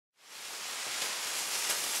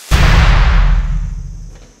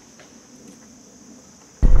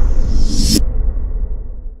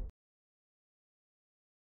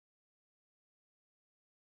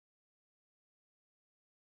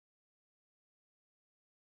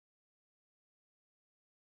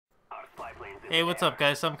Hey, what's up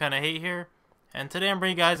guys, Some Kinda Hate here, and today I'm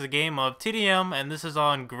bringing you guys a game of TDM, and this is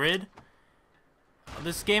on Grid.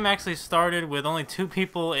 This game actually started with only 2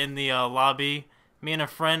 people in the lobby, me and a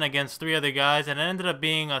friend against 3 other guys, and it ended up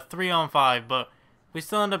being a 3-on-5, but we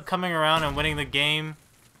still ended up coming around and winning the game.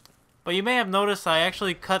 But you may have noticed I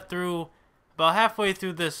actually cut through about halfway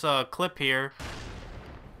through this clip here,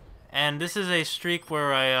 and this is a streak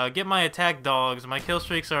where I get my attack dogs. My kill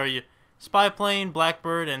streaks are Spy Plane,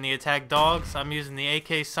 Blackbird, and the attack dogs. I'm using the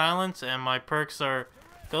AK Silence, and my perks are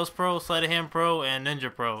Ghost Pro, Sleight of Hand Pro, and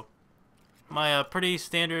Ninja Pro. My pretty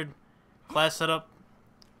standard class setup.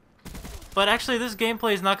 But actually, this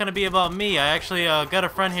gameplay is not going to be about me. I actually got a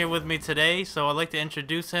friend here with me today, so I'd like to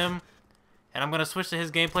introduce him. And I'm going to switch to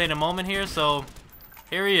his gameplay in a moment here, so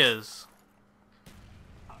here he is.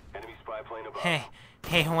 Enemy spy plane above.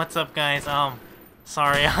 Hey, what's up guys?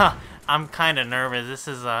 Sorry, I'm kind of nervous. This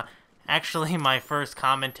is actually my first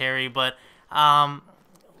commentary, but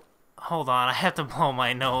hold on, I have to blow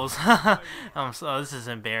my nose. So this is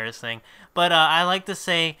embarrassing. But I like to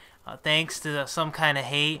say thanks to Some Kinda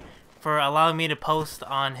Hate for allowing me to post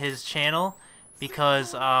on his channel,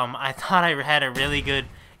 because I thought I had a really good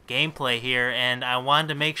gameplay here, and I wanted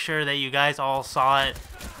to make sure that you guys all saw it.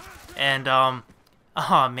 And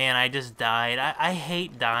oh man, I just died. I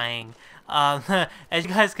hate dying. As you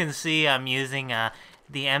guys can see, I'm using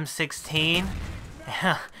the M16.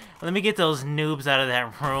 Let me get those noobs out of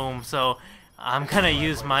that room. So I'm gonna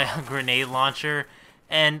use my grenade launcher,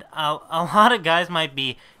 and a lot of guys might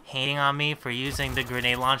be hating on me for using the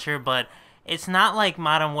grenade launcher, but it's not like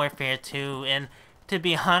Modern Warfare 2. And to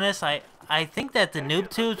be honest, I think that the noob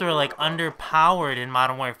tubes were like underpowered in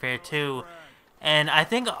Modern Warfare 2, and I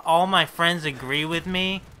think all my friends agree with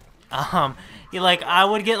me. I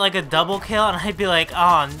would get like a double kill, and I'd be like,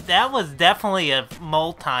 oh, that was definitely a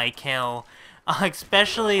multi-kill.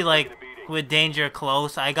 Especially like with danger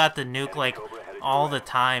close, I got the nuke like all the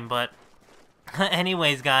time. But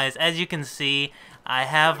anyways, guys, as you can see, I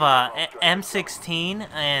have M16,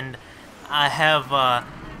 and I have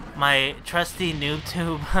my trusty noob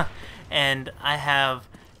tube, and I have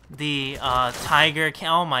the tiger.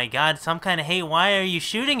 Oh my god, Some Kinda Hate, why are you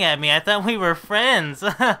shooting at me? I thought we were friends.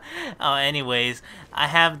 Oh, anyways, I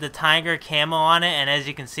have the tiger camo on it, and as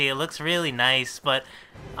you can see, it looks really nice. But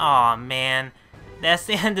oh man, that's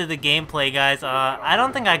the end of the gameplay, guys. I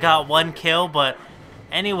don't think I got 1 kill, but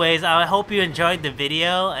anyways, I hope you enjoyed the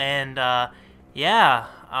video, and yeah,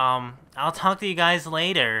 I'll talk to you guys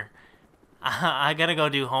later. I gotta go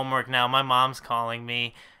do homework now. My mom's calling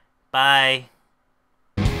me. Bye.